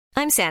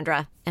I'm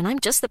Sandra, and I'm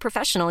just the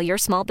professional your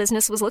small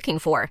business was looking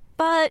for.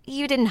 But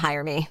you didn't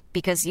hire me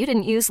because you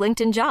didn't use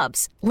LinkedIn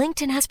Jobs.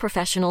 LinkedIn has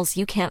professionals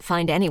you can't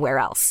find anywhere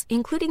else,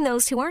 including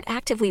those who aren't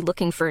actively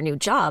looking for a new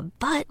job,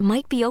 but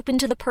might be open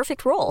to the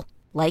perfect role,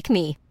 like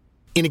me.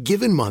 In a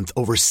given month,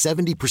 over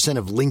 70%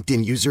 of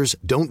LinkedIn users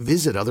don't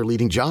visit other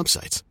leading job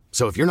sites.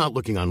 So if you're not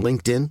looking on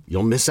LinkedIn,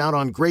 you'll miss out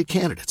on great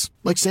candidates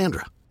like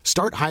Sandra.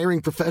 Start hiring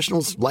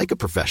professionals like a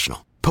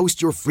professional.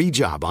 Post your free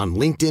job on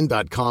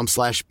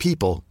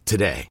linkedin.com/people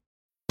today.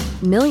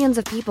 Millions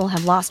of people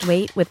have lost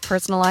weight with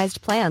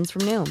personalized plans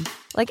from Noom.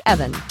 Like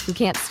Evan, who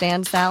can't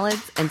stand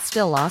salads and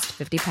still lost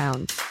 50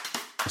 pounds.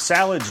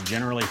 Salads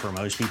generally for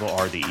most people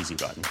are the easy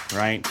button,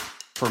 right?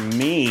 For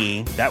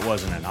me, that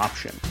wasn't an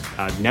option.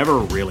 I never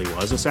really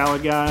was a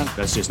salad guy.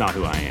 That's just not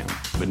who I am.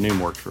 But Noom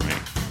worked for me.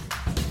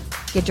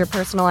 Get your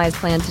personalized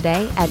plan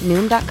today at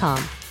Noom.com.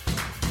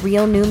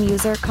 Real Noom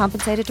user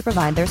compensated to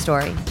provide their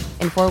story.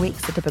 In 4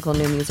 weeks, the typical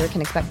Noom user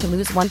can expect to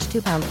lose 1 to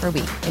 2 pounds per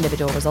week.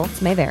 Individual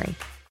results may vary.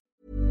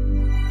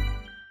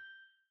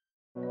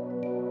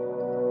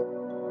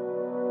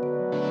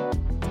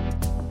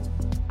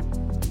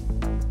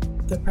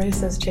 The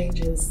process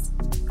changes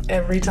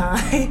every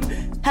time.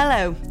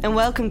 Hello, and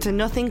welcome to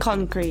Nothing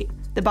Concrete,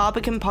 the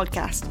Barbican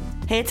podcast,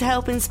 here to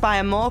help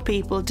inspire more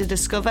people to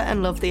discover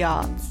and love the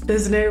arts.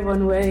 There's no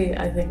one way,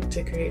 I think,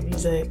 to create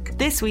music.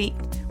 This week,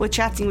 we're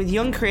chatting with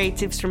young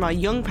creatives from our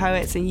Young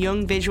Poets and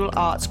Young Visual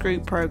Arts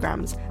Group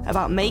programmes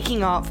about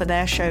making art for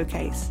their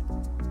showcase.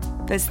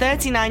 There's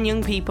 39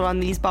 young people on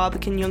these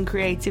Barbican Young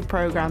Creative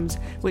programmes,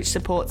 which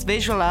supports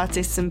visual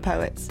artists and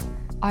poets.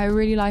 I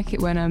really like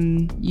it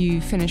when you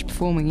finish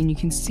performing and you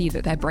can see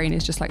that their brain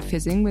is just like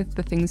fizzing with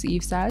the things that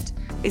you've said.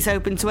 It's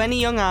open to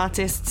any young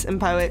artists and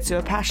poets who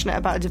are passionate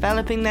about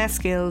developing their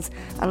skills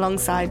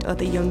alongside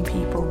other young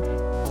people.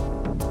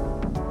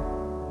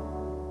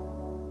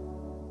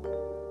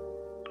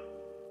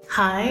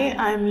 Hi,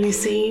 I'm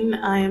Lucine.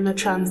 I am a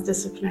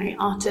transdisciplinary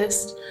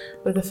artist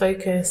with a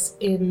focus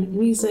in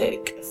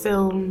music,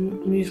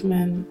 film,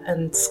 movement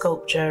and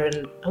sculpture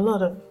and a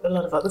lot of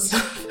other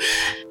stuff.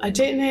 I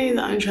don't know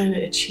that I'm trying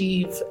to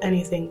achieve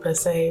anything per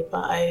se,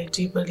 but I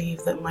do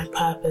believe that my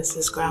purpose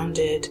is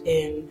grounded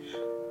in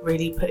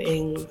really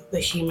putting the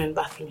human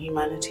back in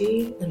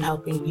humanity and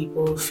helping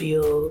people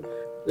feel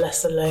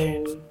less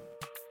alone.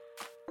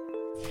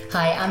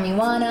 Hi, I'm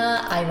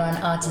Ioana. I run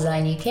Art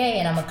Design UK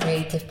and I'm a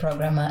creative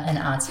programmer and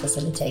arts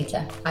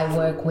facilitator. I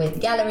work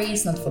with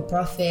galleries,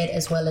 not-for-profit,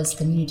 as well as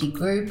community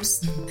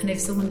groups. And if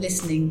someone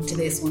listening to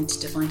this wanted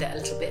to find out a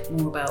little bit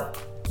more about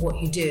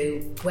what you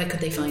do, where could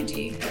they find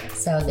you?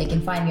 So they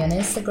can find me on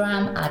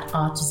Instagram at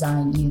Art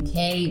Design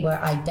UK, where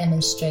I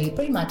demonstrate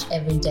pretty much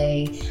every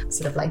day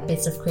sort of like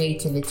bits of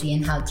creativity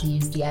and how to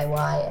use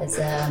DIY as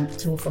a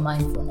tool for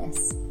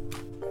mindfulness.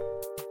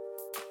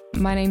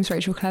 My name's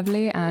Rachel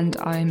Cleverly and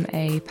I'm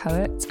a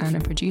poet and a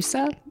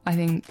producer. I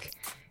think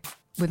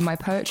with my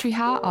poetry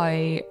hat,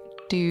 I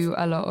do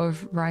a lot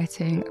of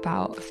writing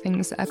about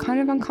things that are kind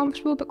of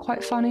uncomfortable but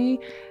quite funny.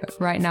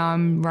 Right now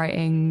I'm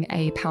writing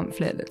a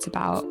pamphlet that's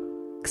about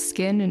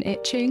skin and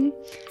itching,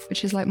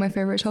 which is like my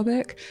favourite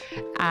topic.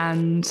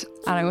 And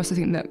I also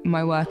think that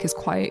my work is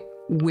quite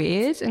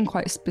weird and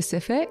quite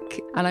specific,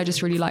 and I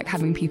just really like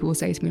having people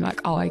say to me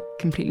like, oh, I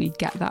completely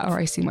get that, or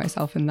I see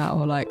myself in that,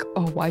 or like,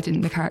 oh, why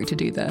didn't the character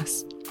do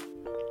this?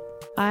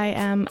 I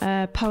am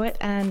a poet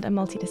and a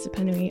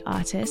multidisciplinary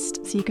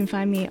artist, so you can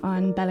find me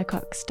on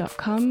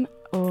bellacox.com,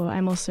 or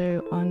I'm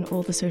also on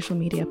all the social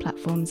media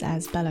platforms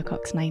as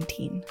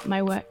bellacox19.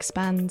 My work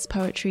spans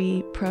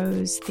poetry,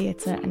 prose,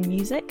 theatre and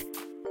music.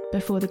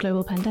 Before the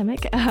global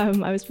pandemic, I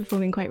was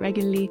performing quite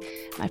regularly.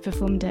 I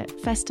performed at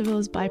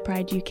festivals, by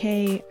Pride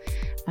UK,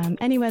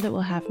 anywhere that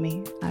will have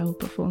me, I will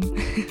perform.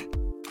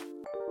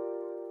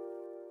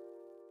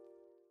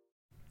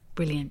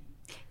 Brilliant.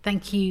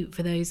 Thank you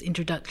for those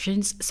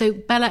introductions. So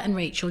Bella and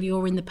Rachel,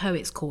 you're in the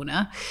Poets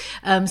Corner.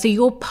 So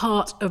you're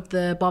part of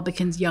the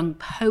Barbican's Young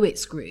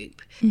Poets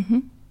Group. Mm-hmm.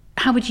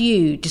 How would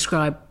you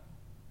describe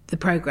the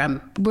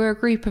programme? We're a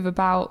group of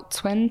about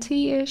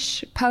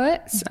 20-ish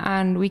poets,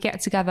 and we get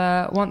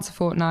together once a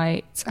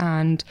fortnight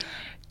and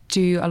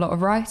do a lot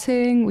of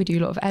writing, we do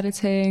a lot of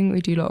editing, we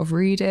do a lot of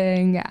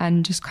reading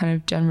and just kind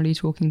of generally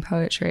talking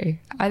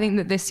poetry. I think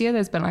that this year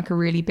there's been like a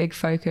really big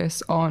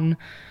focus on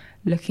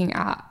looking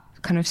at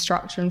kind of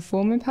structure and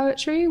form in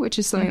poetry, which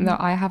is something that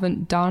I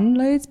haven't done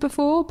loads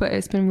before, but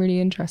it's been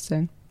really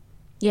interesting.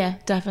 Yeah,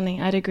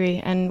 definitely. I'd agree.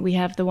 And we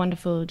have the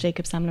wonderful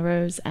Jacob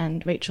Sam-LaRose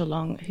and Rachel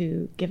Long,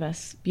 who give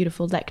us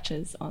beautiful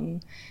lectures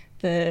on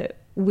the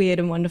weird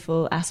and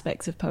wonderful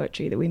aspects of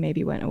poetry that we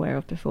maybe weren't aware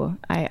of before.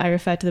 I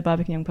refer to the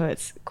Barbican Young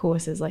Poets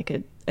course as like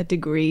a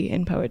degree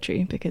in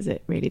poetry, because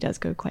it really does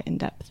go quite in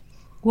depth.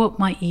 What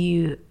might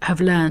you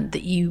have learned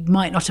that you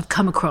might not have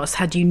come across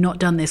had you not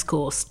done this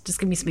course? Just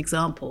give me some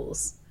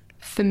examples.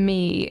 For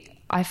me,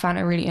 I found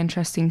it really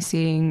interesting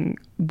seeing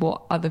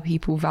what other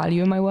people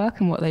value in my work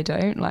and what they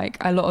don't. Like,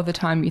 a lot of the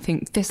time you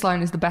think this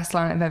line is the best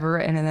line I've ever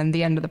written, and then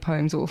the end of the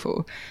poem's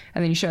awful.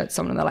 And then you show it to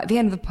someone and they're like, the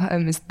end of the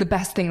poem is the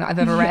best thing that I've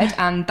ever read,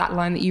 and that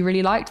line that you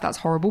really liked, that's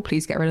horrible,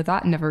 please get rid of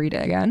that and never read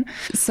it again.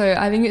 So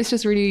I think it's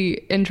just really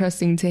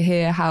interesting to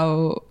hear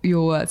how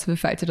your words have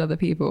affected other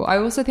people. I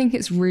also think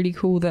it's really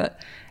cool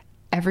that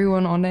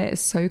everyone on it is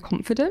so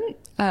confident,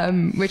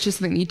 which is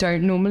something you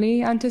don't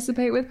normally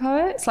anticipate with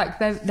poets. Like,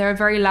 they're a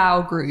very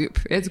loud group.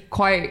 It's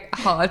quite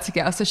hard to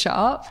get us to shut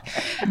up,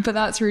 but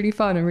that's really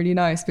fun and really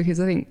nice, because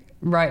I think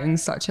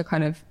writing's such a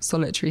kind of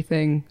solitary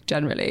thing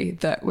generally,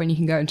 that when you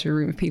can go into a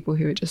room of people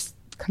who are just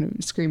kind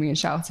of screaming and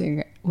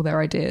shouting all their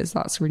ideas,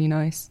 that's really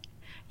nice.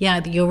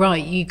 Yeah, you're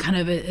right. You kind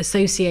of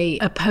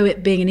associate a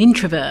poet being an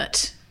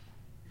introvert,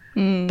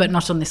 but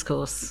not on this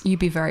course. You'd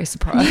be very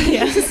surprised.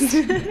 Yes.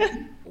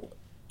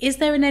 Is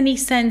there in any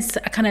sense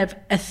a kind of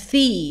a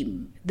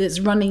theme that's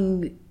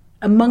running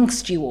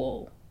amongst you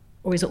all,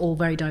 or is it all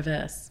very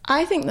diverse?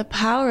 I think the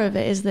power of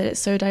it is that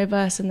it's so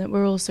diverse and that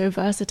we're all so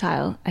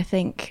versatile. I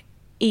think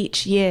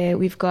each year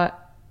we've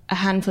got a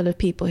handful of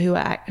people who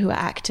are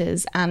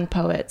actors and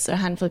poets, a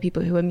handful of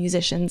people who are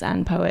musicians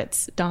and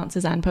poets,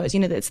 dancers and poets. You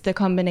know, it's the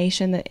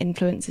combination that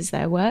influences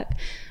their work,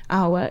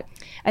 our work.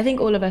 I think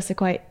all of us are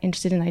quite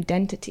interested in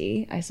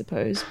identity, I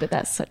suppose, but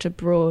that's such a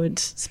broad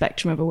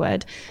spectrum of a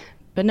word.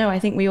 But no, I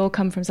think we all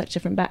come from such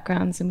different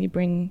backgrounds, and we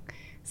bring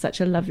such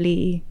a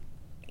lovely,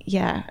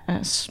 a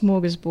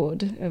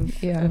smorgasbord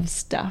of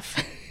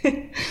stuff.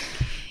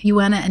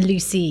 Ioana and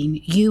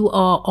Lucine, you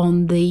are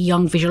on the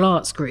Young Visual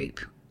Arts group.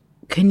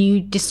 Can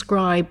you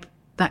describe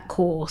that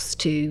course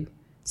to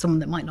someone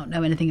that might not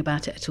know anything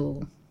about it at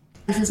all?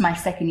 This is my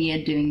second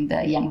year doing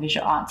the Young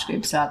Visual Arts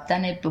group, so I've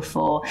done it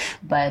before,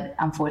 but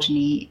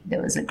unfortunately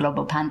there was a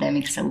global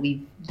pandemic, so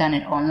we've done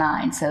it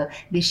online. So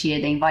this year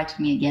they invited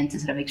me again to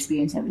sort of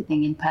experience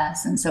everything in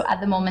person. So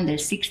at the moment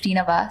there's 16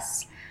 of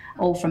us,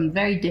 all from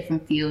very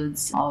different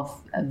fields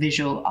of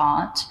visual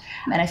art.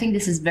 And I think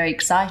this is very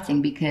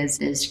exciting because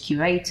there's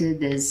curated,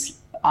 there's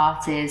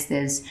artists,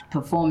 there's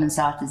performance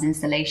artists,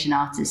 installation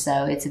artists,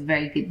 so it's a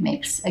very good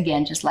mix.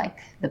 Again, just like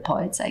the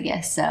poets, I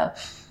guess. So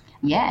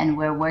yeah, and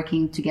we're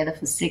working together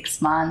for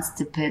 6 months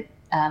to put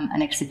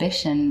an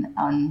exhibition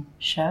on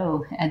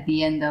show at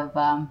the end of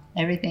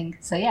everything.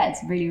 So yeah, it's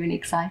really, really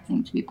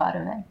exciting to be part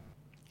of it.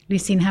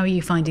 Lucine, how are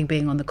you finding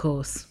being on the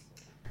course?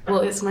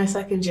 Well, it's my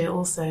second year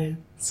also,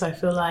 so I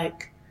feel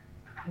like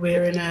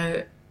we're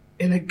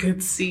in a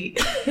good seat.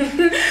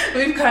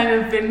 We've kind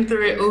of been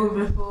through it all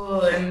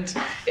before, and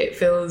it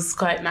feels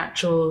quite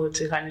natural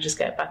to kind of just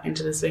get back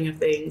into the swing of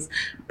things,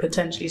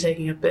 potentially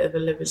taking a bit of a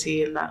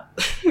liberty in that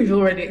we've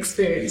already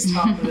experienced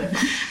half of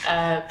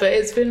it. But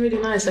it's been really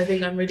nice. I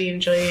think I'm really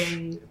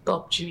enjoying the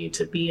opportunity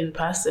to be in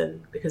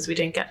person, because we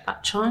didn't get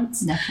that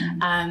chance. Definitely.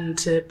 And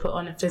to put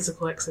on a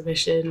physical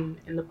exhibition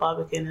in the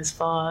Barbican is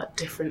far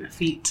different a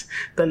feat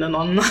than an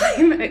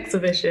online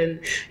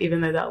exhibition,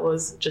 even though that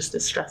was just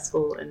as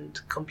stressful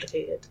and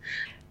complicated.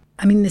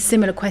 I mean, the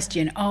similar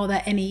question, are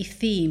there any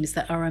themes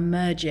that are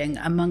emerging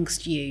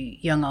amongst you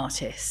young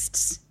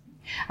artists?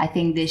 I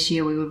think this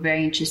year we were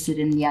very interested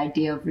in the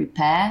idea of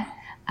repair.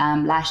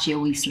 Last year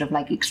we sort of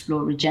like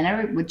explored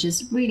regenerate, which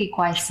is really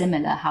quite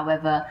similar.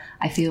 However,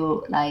 I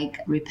feel like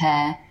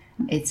repair,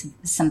 it's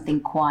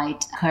something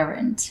quite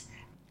current.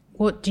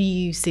 What do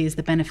you see as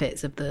the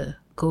benefits of the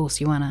course,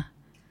 Ioana?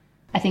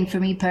 I think for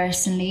me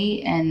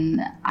personally,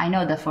 and I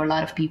know that for a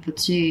lot of people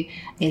too,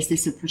 is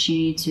this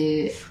opportunity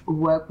to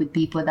work with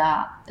people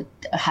that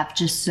have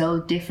just so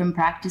different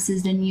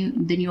practices than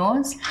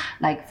yours.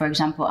 Like, for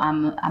example,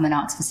 I'm an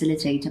arts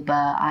facilitator, but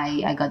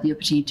I got the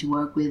opportunity to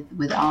work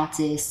with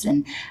artists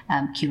and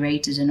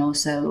curators, and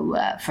also,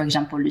 for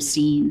example,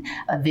 Lucine,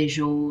 a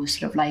visual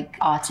sort of like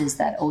artist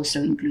that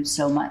also includes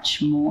so much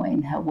more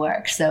in her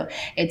work. So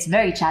it's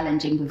very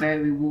challenging but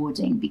very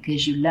rewarding,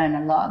 because you learn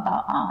a lot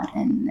about art,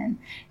 and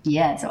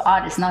yeah, so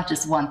art is not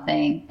just one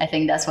thing. I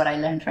think that's what I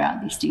learned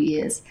throughout these 2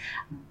 years.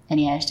 And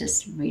yeah, it's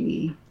just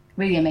really,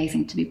 really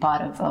amazing to be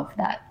part of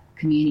that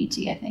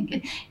community. I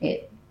think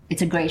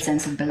it's a great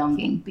sense of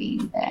belonging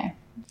being there.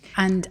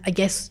 And I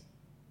guess,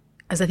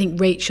 as I think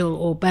Rachel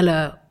or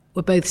Bella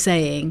were both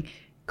saying,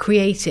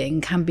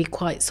 creating can be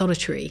quite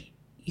solitary.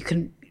 You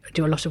can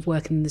do a lot of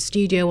work in the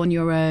studio on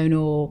your own,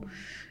 or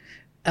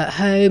at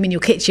home, in your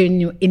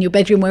kitchen, in your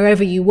bedroom,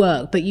 wherever you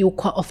work, but you're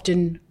quite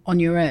often on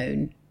your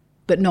own,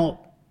 but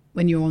not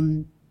when you're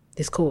on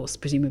this course,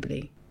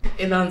 presumably.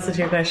 In answer to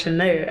your question,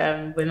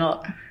 no, we're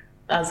not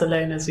as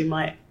alone as we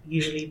might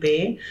usually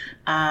be,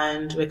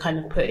 and we're kind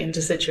of put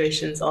into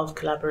situations of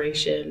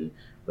collaboration,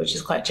 which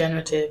is quite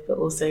generative, but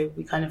also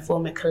we kind of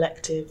form a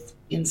collective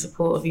in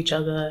support of each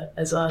other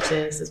as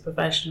artists, as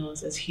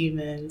professionals, as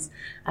humans.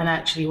 And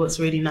actually what's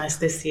really nice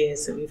this year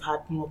is that we've had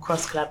more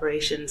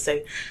cross-collaboration.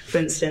 So, for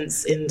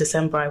instance, in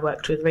December I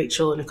worked with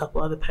Rachel and a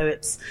couple other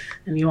poets,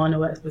 and Ioana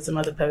worked with some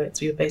other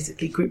poets. We were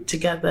basically grouped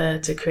together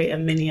to create a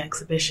mini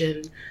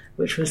exhibition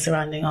which was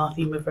surrounding our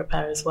theme of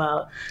repair as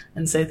well.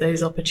 And so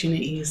those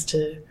opportunities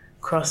to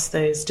cross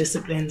those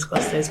disciplines,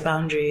 cross those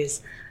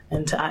boundaries,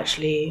 and to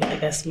actually, I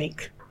guess,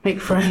 make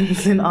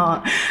friends in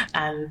art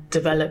and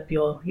develop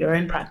your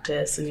own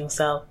practice and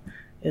yourself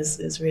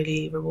is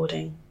really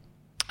rewarding.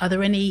 Are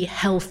there any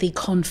healthy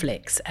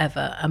conflicts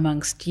ever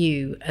amongst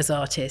you as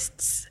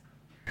artists?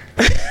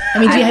 I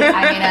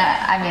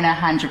mean,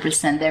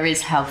 100%. There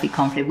is healthy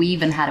conflict. We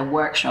even had a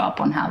workshop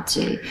on how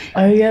to.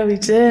 Oh yeah, we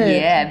did.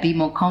 Yeah, be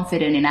more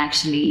confident in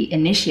actually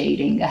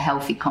initiating a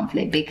healthy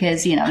conflict,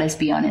 because let's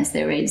be honest,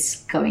 there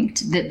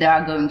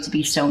are going to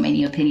be so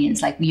many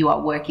opinions. Like, you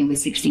are working with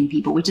 16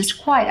 people, which is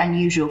quite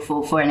unusual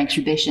for an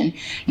exhibition.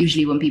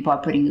 Usually, when people are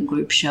putting a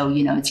group show,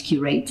 it's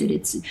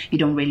curated. You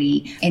don't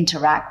really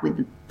interact with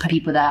the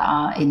people that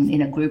are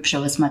in a group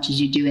show as much as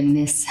you do in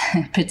this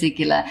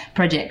particular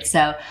project.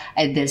 So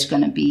there's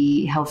going to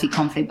be healthy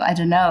conflict. But I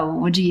don't know.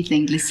 What do you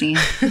think, Lucine?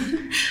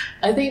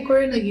 I think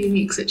we're in a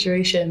unique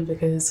situation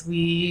because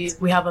we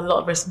have a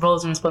lot of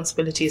roles and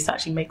responsibilities to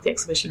actually make the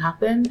exhibition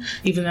happen,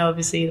 even though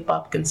obviously the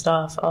Barbican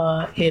staff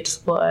are here to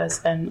support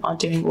us and are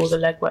doing all the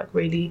legwork.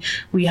 Really,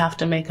 we have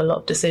to make a lot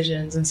of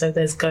decisions, and so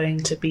there's going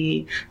to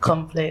be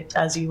conflict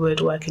as you would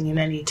working in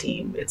any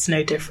team. It's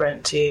no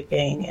different to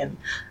being in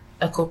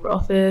a corporate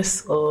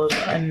office or,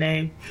 I don't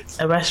know,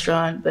 a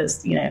restaurant.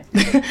 There's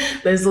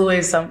there's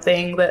always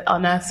something that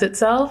unearths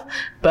itself,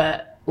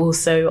 but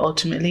also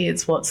ultimately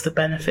it's what's the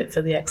benefit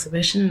for the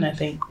exhibition. And I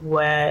think,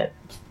 where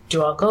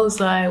do our goals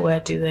lie?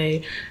 Where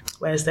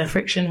is there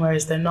friction? Where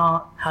is there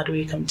not? How do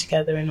we come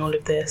together in all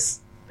of this?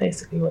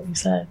 Basically what you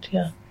said,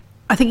 yeah.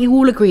 I think you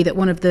all agree that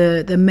one of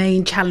the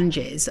main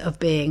challenges of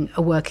being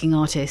a working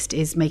artist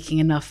is making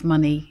enough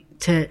money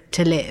to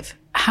live.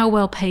 How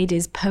well paid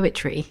is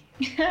poetry?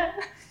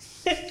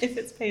 If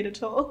it's paid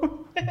at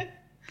all.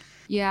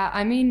 Yeah,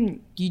 I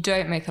mean, you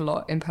don't make a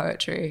lot in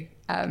poetry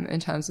in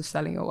terms of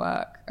selling your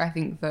work. I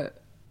think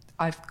that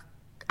I've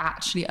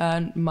actually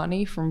earned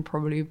money from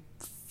probably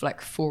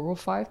like 4 or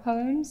 5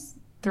 poems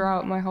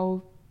throughout my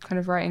whole kind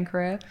of writing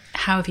career.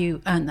 How have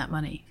you earned that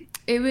money?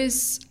 It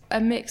was a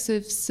mix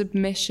of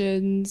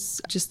submissions,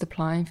 just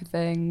applying for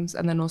things,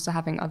 and then also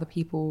having other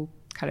people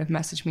kind of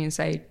message me and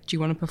say, do you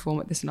want to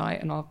perform at this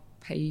night? And I'll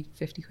pay you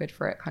 50 quid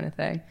for it, kind of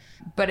thing.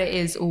 But it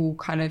is all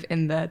kind of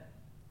in the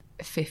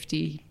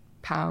 £50,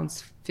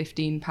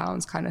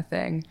 £15 kind of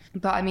thing.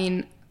 But I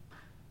mean,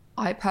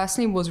 I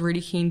personally was really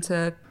keen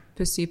to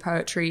pursue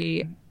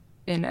poetry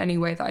in any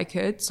way that I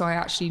could. So I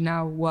actually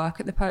now work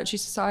at the Poetry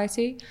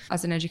Society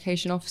as an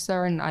education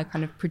officer, and I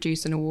kind of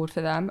produce an award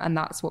for them, and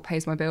that's what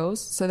pays my bills.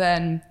 So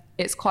then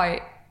it's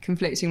quite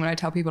conflicting when I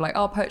tell people like,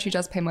 oh, poetry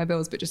does pay my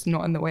bills, but just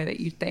not in the way that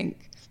you'd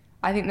think.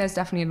 I think there's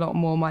definitely a lot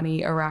more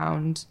money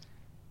around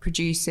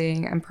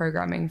producing and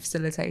programming,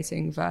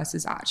 facilitating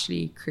versus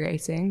actually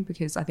creating,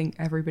 because I think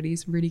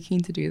everybody's really keen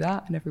to do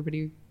that and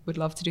everybody would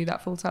love to do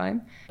that full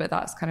time. But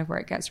that's kind of where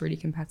it gets really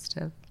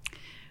competitive.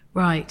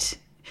 Right.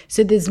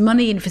 So there's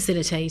money in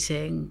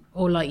facilitating,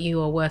 or like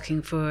you are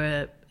working for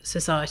a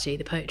society,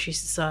 the Poetry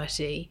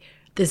Society.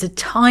 There's a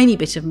tiny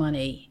bit of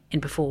money in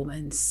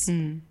performance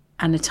and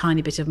a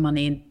tiny bit of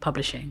money in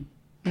publishing,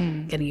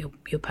 getting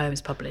your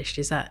poems published.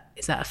 Is that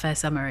a fair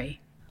summary?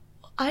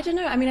 I don't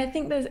know. I mean, I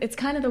think it's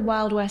kind of the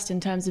Wild West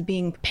in terms of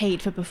being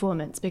paid for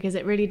performance, because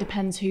it really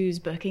depends who's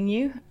booking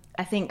you.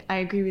 I think I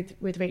agree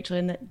with Rachel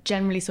in that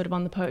generally sort of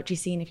on the poetry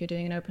scene, if you're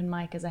doing an open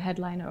mic as a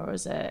headliner or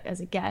as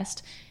a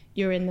guest,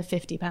 you're in the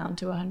 £50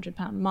 to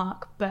 £100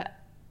 mark. But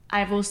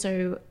I've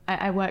also,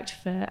 I worked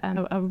for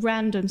a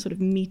random sort of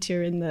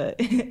meter in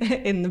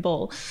the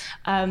bowl.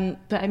 But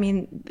I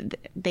mean,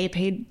 they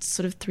paid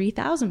sort of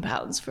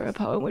 £3,000 for a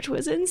poem, which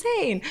was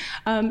insane.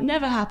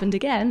 Never happened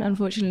again,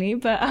 unfortunately.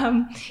 But,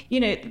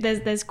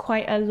 there's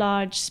quite a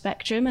large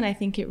spectrum. And I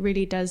think it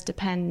really does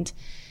depend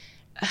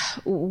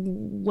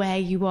where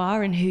you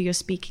are and who you're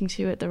speaking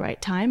to at the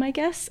right time, I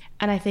guess.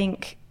 And I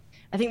think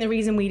the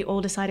reason we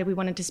all decided we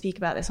wanted to speak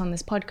about this on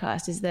this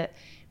podcast is that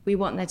we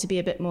want there to be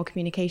a bit more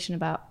communication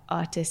about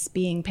artists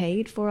being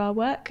paid for our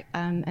work,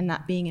 and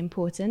that being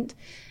important.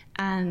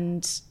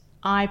 And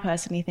I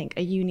personally think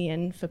a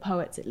union for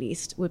poets, at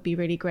least, would be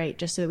really great,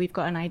 just so that we've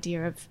got an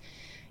idea of,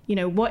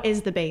 what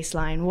is the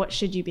baseline? What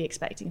should you be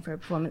expecting for a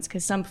performance?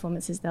 Because some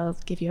performances, they'll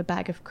give you a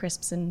bag of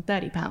crisps and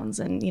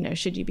 £30, and,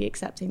 should you be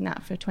accepting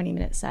that for a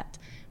 20-minute set?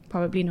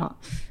 Probably not.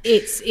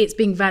 It's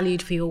being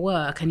valued for your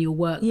work, and your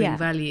work being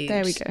valued.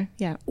 There we go.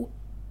 Yeah.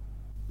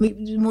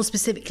 More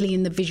specifically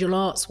in the visual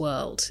arts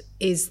world,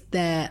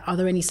 are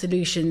there any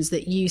solutions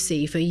that you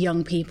see for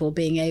young people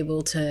being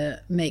able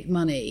to make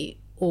money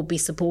or be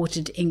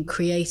supported in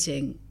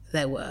creating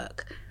their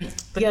work?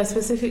 Yeah,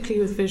 specifically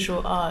with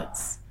visual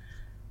arts,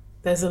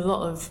 there's a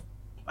lot of,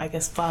 I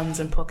guess,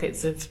 funds and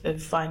pockets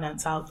of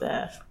finance out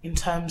there. In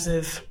terms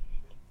of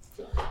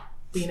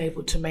being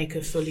able to make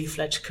a fully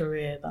fledged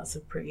career, that's a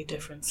pretty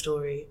different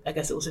story. I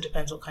guess it also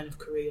depends what kind of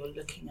career you're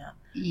looking at.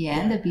 Yeah,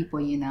 and the people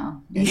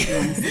let's be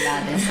honest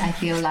about this. I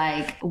feel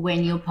like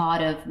when you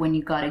got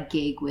a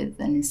gig with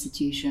an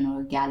institution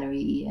or a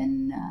gallery,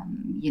 and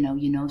you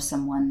know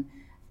someone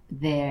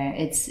there,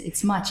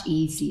 it's much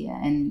easier,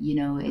 and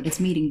it's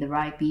meeting the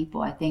right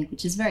people, I think,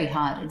 which is very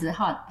hard. It's a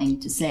hard thing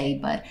to say,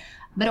 but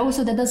But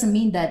also that doesn't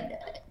mean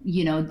that,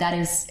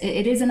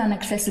 it is an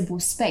inaccessible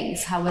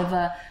space.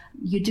 However,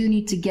 you do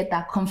need to get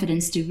that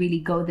confidence to really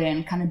go there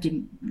and kind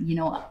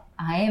of,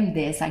 I am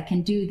this, I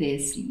can do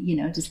this,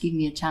 just give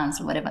me a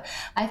chance or whatever.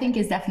 I think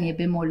it's definitely a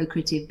bit more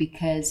lucrative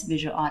because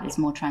visual art is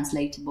more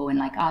translatable in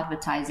like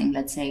advertising,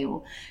 let's say,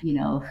 or,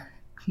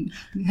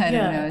 I don't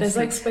know. There's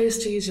like space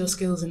to use your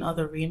skills in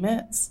other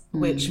remits,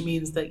 which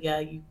means that,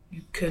 you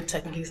could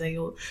technically say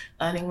you're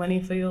earning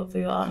money for your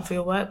art and for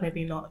your work,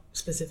 maybe not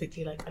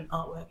specifically like an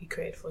artwork you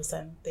create for a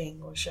certain thing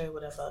or show,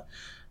 whatever.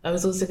 I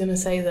was also going to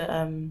say that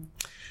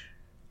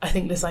I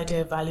think this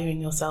idea of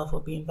valuing yourself or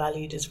being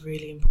valued is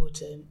really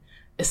important,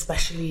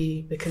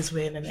 especially because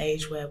we're in an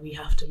age where we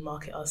have to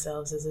market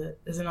ourselves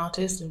as an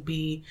artist and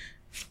be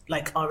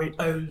like our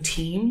own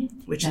team,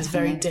 which is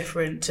very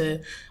different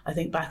to, I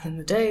think, back in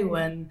the day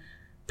when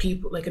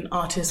people, like an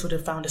artist would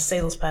have found a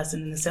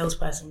salesperson and the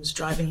salesperson was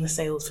driving the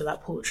sales for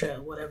that portrait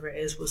or whatever it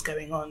is was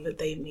going on that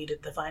they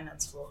needed the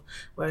finance for.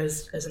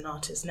 Whereas as an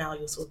artist now,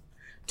 you're sort of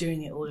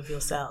doing it all of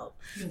yourself.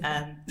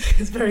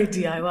 It's very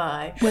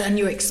DIY. Well, and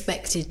you're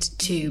expected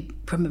to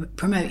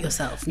promote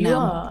yourself now. You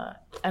are.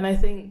 And I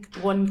think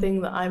one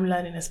thing that I'm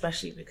learning,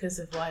 especially because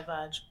of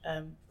YVAG,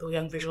 the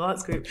Young Visual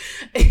Arts Group,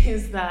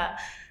 is that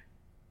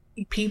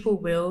people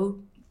will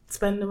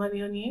spend the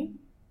money on you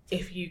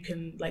if you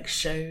can like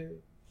show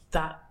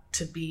that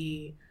to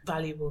be a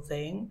valuable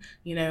thing.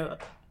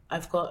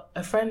 I've got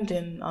a friend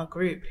in our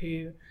group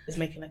who is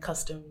making like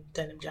custom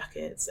denim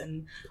jackets,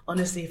 and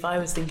honestly, if I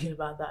was thinking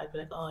about that, I'd be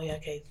like, oh yeah,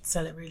 okay,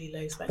 sell it really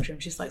low spectrum.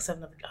 She's like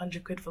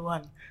 700 quid for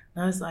one.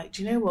 And I was like,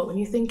 do you know what, when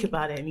you think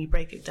about it and you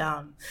break it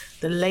down,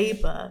 the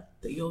labor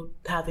that you're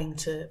having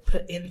to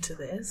put into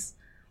this,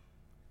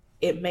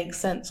 it makes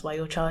sense why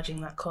you're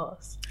charging that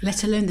cost.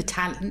 Let alone the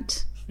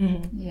talent.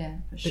 Mm-hmm. Yeah,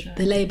 for sure.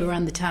 The labour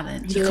and the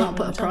talent. You can't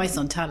put a price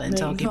on talent,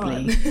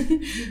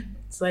 arguably.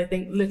 So I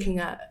think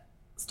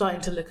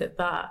starting to look at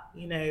that,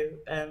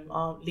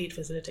 our lead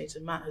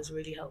facilitator, Matt, has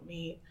really helped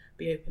me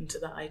be open to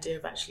that idea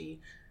of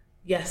actually,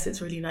 yes,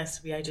 it's really nice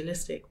to be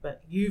idealistic,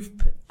 but you've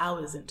put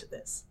hours into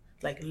this.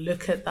 Like,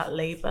 look at that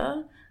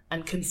labour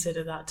and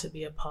consider that to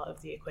be a part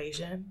of the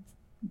equation.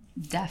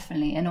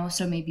 Definitely. And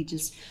also maybe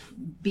just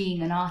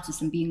being an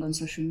artist and being on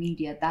social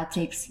media, that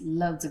takes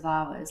loads of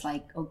hours,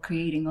 like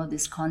creating all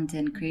this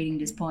content, creating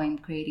this poem,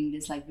 creating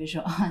this like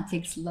visual art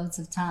takes lots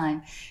of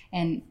time.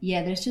 And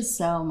there's just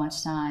so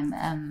much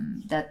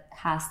time that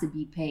has to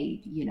be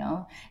paid,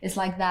 It's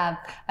like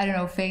that, I don't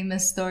know,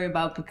 famous story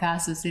about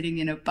Picasso sitting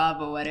in a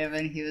pub or whatever,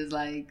 and he was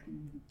like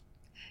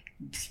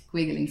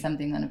squiggling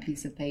something on a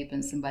piece of paper,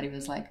 and somebody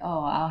was like,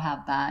 oh, I'll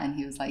have that, and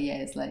he was like, yeah,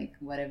 it's like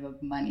whatever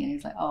money, and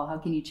he's like, oh, how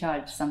can you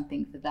charge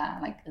something for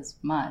that, like as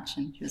much?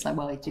 And he was like,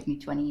 well, it took me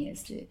 20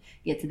 years to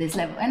get to this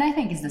level. And I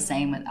think it's the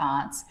same with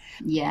arts.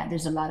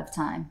 There's a lot of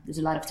time.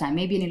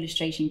 Maybe an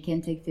illustration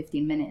can take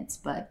 15 minutes,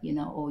 but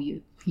all your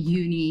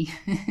uni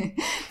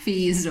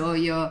fees or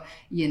your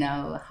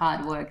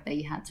hard work that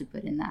you had to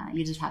put in that,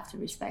 you just have to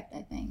respect,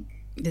 I think.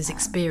 There's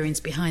experience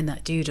behind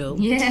that doodle.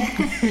 Yeah.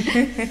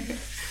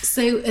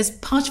 So as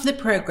part of the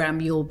programme,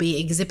 you'll be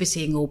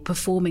exhibiting or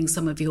performing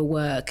some of your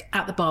work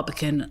at the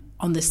Barbican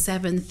on the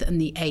 7th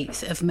and the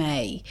 8th of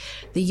May.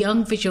 The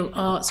Young Visual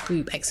Arts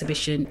Group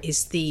exhibition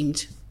is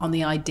themed on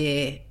the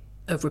idea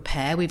of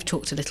repair. We've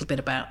talked a little bit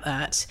about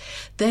that.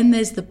 Then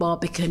there's the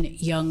Barbican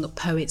Young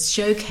Poets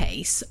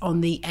Showcase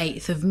on the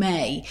 8th of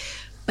May.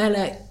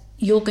 Bella,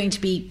 you're going to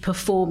be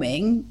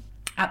performing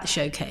at the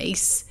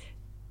showcase.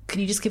 Can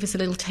you just give us a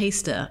little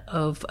taster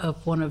of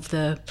one of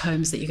the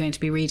poems that you're going to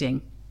be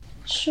reading?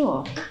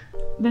 Sure.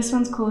 This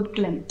one's called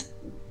Glint.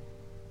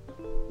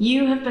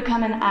 You have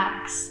become an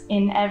axe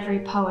in every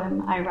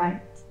poem I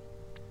write.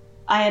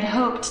 I had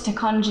hoped to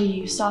conjure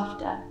you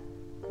softer,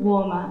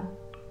 warmer,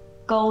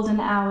 golden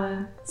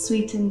hour,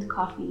 sweetened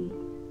coffee,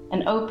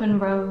 an open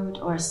road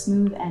or a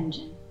smooth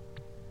engine.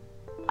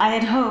 I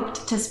had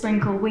hoped to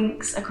sprinkle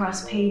winks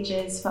across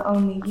pages for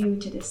only you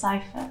to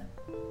decipher,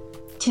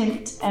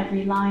 tint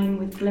every line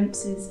with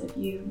glimpses of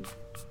you.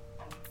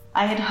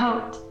 I had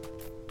hoped,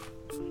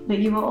 but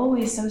you were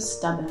always so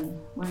stubborn,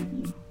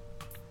 weren't you?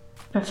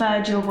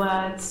 Preferred your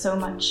words so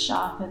much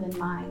sharper than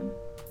mine.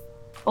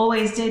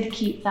 Always did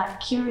keep that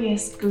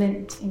curious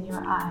glint in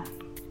your eye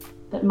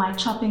that my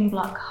chopping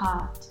block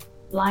heart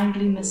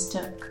blindly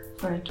mistook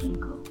for a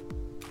twinkle.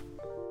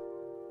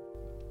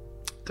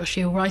 Gosh,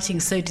 your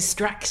writing's so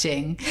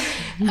distracting.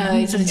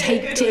 It sort of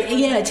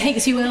it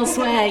takes you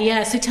elsewhere.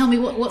 Yeah, so tell me,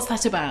 what's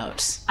that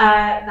about?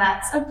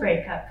 That's a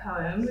breakup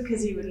poem,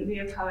 because you wouldn't be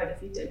a poet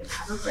if you didn't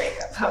have a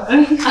breakup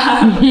poem.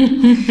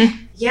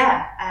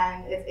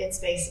 And it's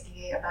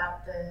basically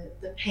about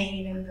the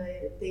pain and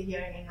the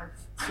yearning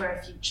for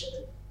a future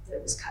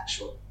that was cut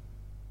short.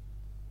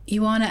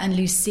 Ioana and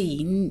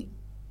Lucine,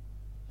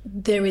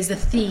 there is a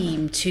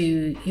theme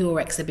to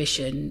your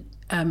exhibition,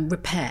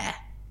 repair.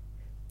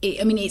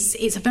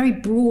 It's a very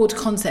broad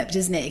concept,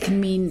 isn't it? It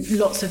can mean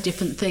lots of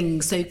different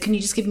things. So can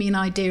you just give me an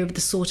idea of the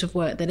sort of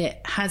work that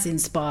it has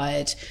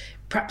inspired,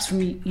 perhaps from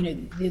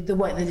the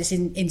work that it's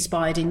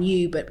inspired in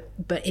you,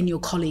 but in your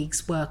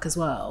colleagues' work as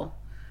well?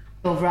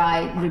 You're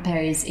right,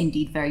 repair is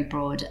indeed very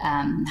broad.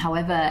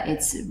 However,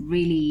 it's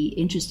really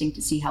interesting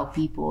to see how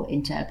people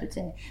interpret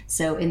it.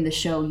 So in the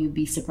show, you'd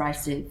be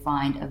surprised to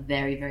find a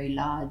very, very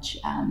large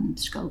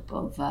scope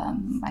of,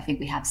 I think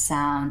we have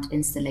sound,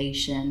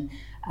 installation,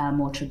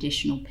 more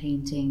traditional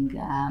painting,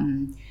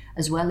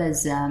 as well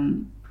as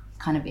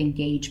kind of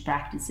engaged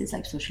practices,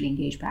 like socially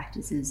engaged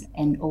practices.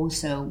 And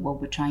also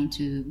what we're trying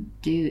to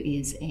do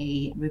is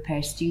a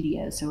repair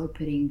studio. So we're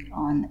putting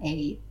on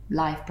a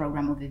live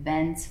program of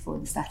events for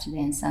the Saturday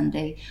and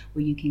Sunday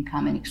where you can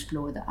come and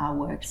explore the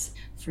artworks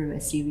through a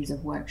series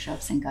of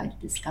workshops and guided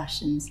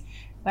discussions.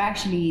 We're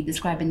actually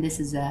describing this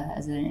as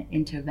an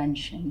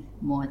intervention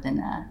more than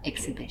an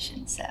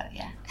exhibition, so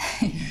yeah.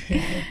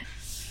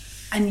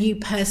 And you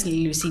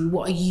personally, Lucine,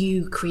 what are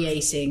you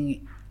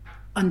creating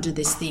under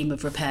this theme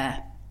of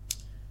repair?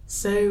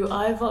 So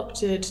I've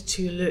opted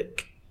to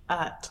look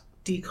at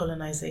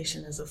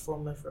decolonization as a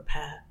form of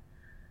repair.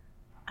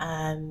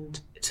 And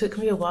it took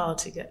me a while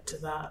to get to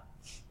that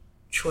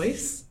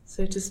choice,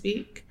 so to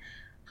speak.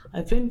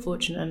 I've been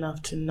fortunate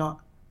enough to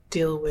not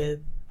deal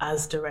with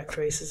as direct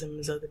racism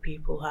as other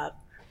people have.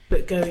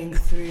 But going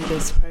through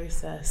this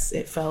process,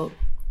 it felt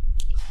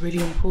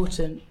really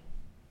important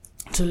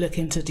to look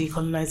into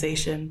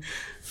decolonization.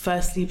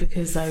 Firstly,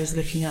 because I was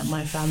looking at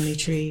my family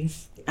tree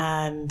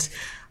and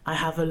I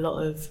have a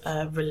lot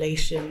of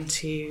relation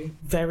to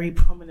very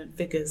prominent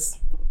figures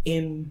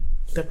in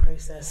the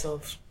process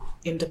of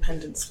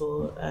independence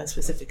for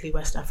specifically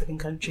West African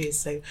countries.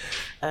 So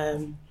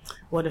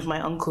one of my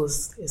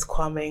uncles is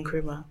Kwame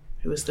Nkrumah,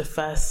 who was the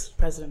first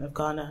president of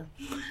Ghana,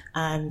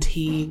 and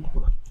he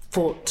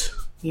fought,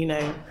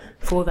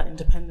 for that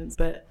independence.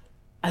 But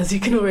as you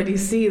can already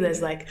see,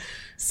 there's like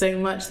so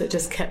much that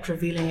just kept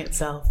revealing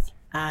itself,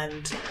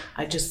 and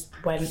I just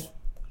went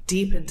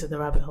deep into the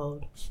rabbit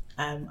hole.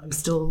 I'm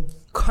still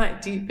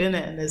quite deep in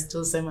it, and there's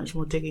still so much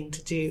more digging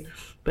to do.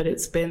 But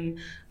it's been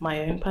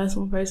my own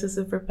personal process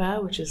of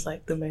repair, which is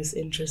like the most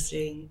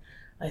interesting,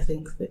 I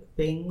think,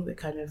 thing that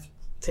kind of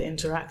to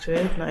interact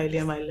with. Not only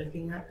am I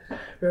looking at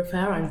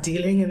repair, I'm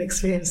dealing and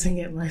experiencing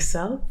it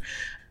myself.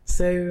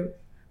 So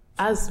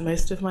as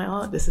most of my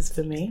art, this is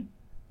for me,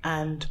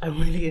 and I'm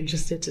really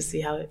interested to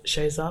see how it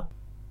shows up.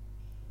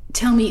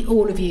 Tell me,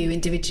 all of you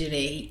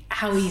individually,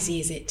 how easy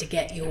is it to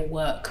get your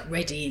work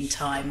ready in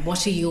time?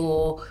 What are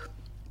your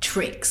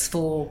tricks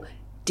for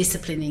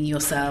disciplining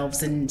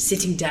yourselves and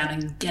sitting down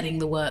and getting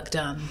the work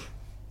done?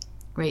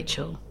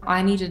 Rachel?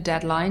 I need a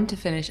deadline to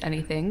finish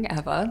anything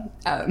ever.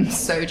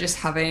 So just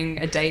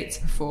having a date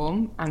to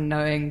perform and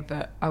knowing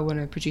that I want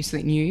to produce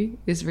something new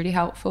is really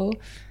helpful.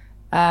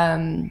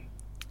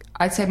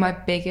 I'd say my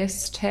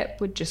biggest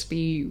tip would just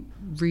be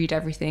read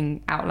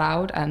everything out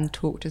loud and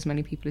talk to as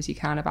many people as you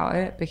can about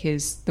it,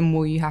 because the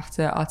more you have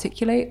to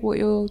articulate what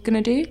you're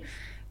going to do,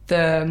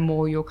 the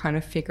more you'll kind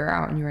of figure it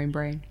out in your own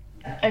brain.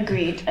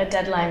 Agreed. A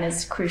deadline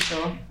is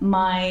crucial.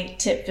 My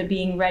tip for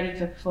being ready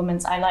for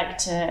performance, I like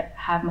to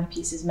have my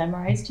pieces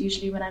memorized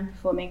usually when I'm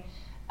performing.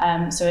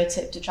 So a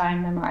tip to try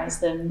and memorize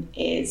them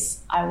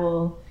is I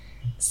will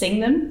sing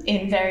them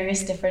in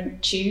various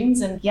different tunes,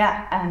 and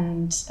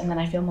then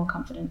I feel more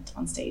confident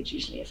on stage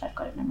usually if I've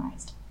got it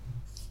memorized.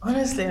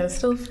 Honestly, I'm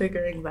still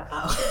figuring that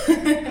out.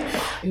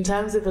 In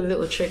terms of a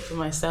little trick for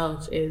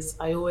myself is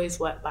I always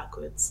work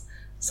backwards.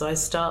 So I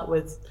start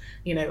with,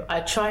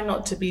 I try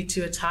not to be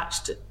too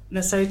attached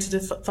necessarily to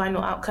the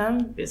final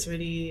outcome. It's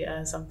really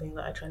something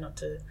that I try not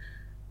to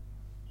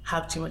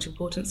have too much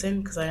importance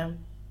in, because I am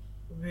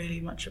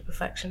really much a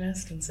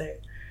perfectionist, and so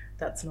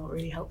that's not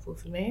really helpful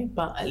for me.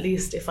 But at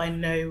least if I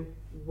know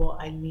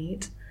what I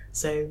need,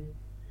 so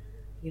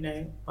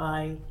we're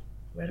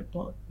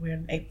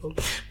in April,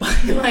 by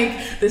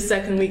like the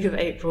second week of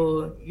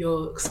April,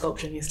 your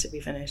sculpture needs to be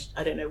finished.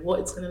 I don't know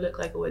what it's going to look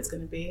like or what it's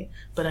going to be,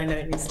 but I know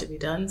it needs to be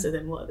done. So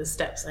then what are the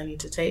steps I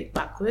need to take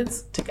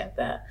backwards to get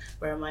there?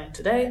 Where am I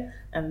today?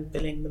 And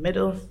filling the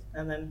middle,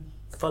 and then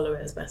follow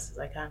it as best as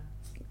I can.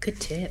 Good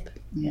tip.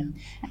 Yeah.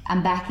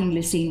 I'm backing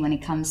Lucine when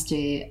it comes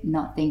to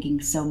not thinking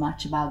so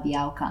much about the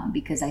outcome,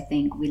 because I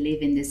think we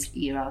live in this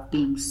era of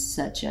being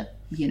such a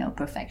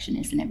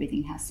perfectionist, and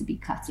everything has to be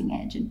cutting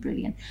edge and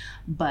brilliant.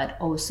 But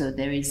also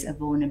there is a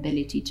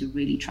vulnerability to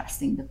really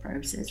trusting the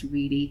process,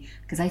 really,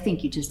 because I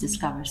think you just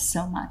discover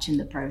so much in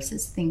the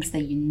process, things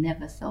that you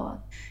never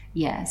thought.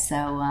 Yeah,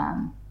 so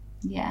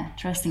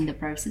trusting the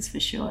process for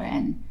sure,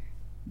 and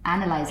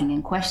analyzing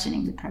and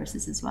questioning the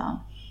process as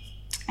well.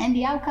 And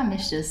the outcome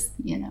is just,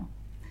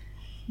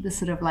 the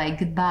sort of like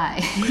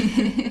goodbye.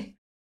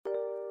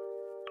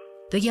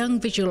 The Young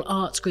Visual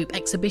Arts Group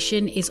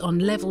exhibition is on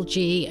Level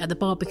G at the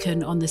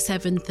Barbican on the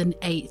 7th and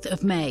 8th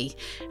of May,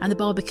 and the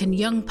Barbican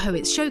Young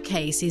Poets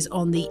Showcase is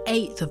on the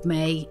 8th of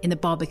May in the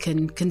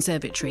Barbican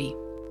Conservatory.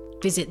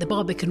 Visit the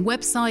Barbican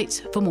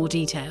website for more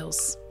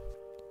details.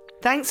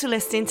 Thanks for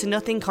listening to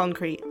Nothing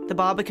Concrete, the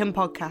Barbican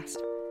podcast,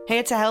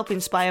 here to help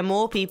inspire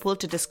more people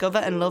to discover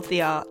and love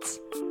the arts.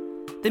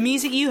 The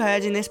music you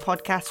heard in this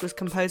podcast was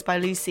composed by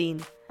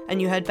Lucine,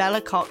 and you heard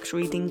Bella Cox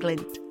reading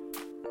Glint.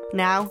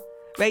 Now,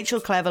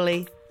 Rachel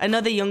Cleverly,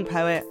 another young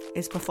poet,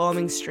 is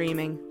performing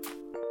Streaming.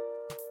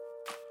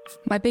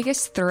 My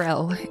biggest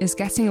thrill is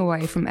getting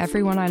away from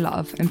everyone I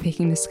love and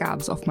picking the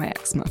scabs off my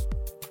eczema.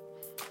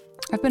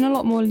 I've been a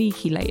lot more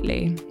leaky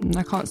lately, and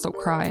I can't stop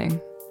crying.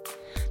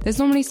 There's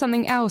normally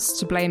something else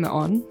to blame it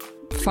on,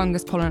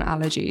 fungus pollen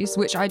allergies,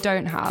 which I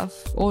don't have,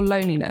 or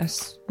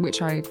loneliness,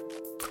 which I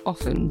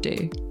often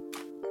do.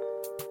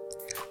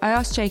 I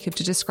asked Jacob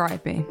to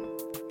describe me.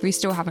 We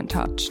still haven't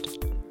touched.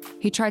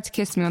 He tried to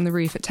kiss me on the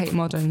roof at Tate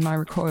Modern and I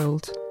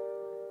recoiled.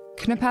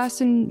 Can a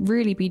person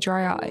really be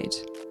dry-eyed?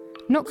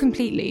 Not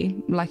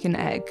completely, like an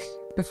egg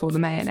before the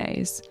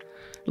mayonnaise.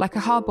 Like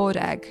a hard-boiled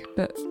egg,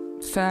 but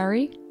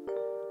furry?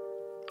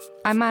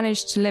 I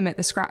managed to limit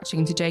the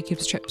scratching to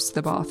Jacob's trips to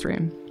the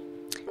bathroom.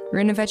 We're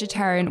in a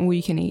vegetarian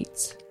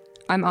all-you-can-eat.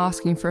 I'm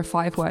asking for a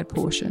 5-word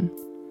portion.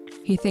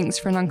 He thinks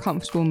for an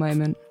uncomfortable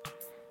moment,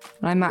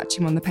 and I match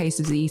him on the pace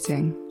of the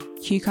eating.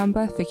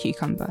 Cucumber for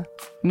cucumber,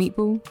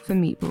 meatball for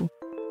meatball.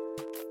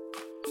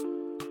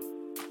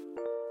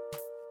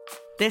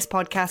 This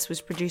podcast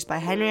was produced by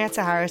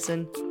Henrietta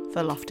Harrison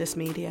for Loftus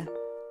Media.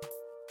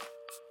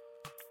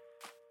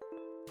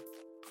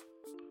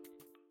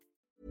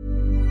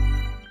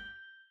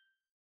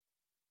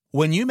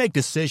 When you make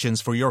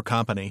decisions for your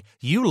company,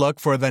 you look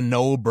for the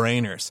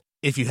no-brainers.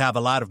 If you have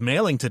a lot of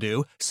mailing to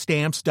do,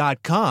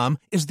 Stamps.com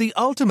is the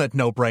ultimate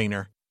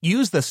no-brainer.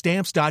 Use the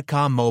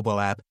Stamps.com mobile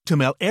app to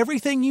mail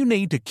everything you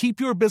need to keep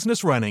your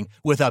business running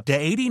with up to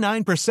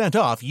 89%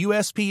 off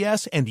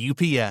USPS and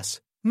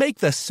UPS. Make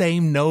the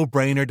same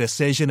no-brainer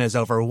decision as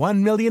over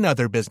 1 million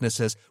other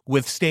businesses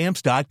with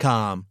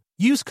Stamps.com.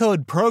 Use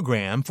code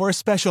PROGRAM for a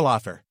special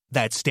offer.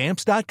 That's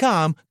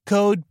Stamps.com,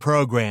 code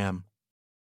PROGRAM.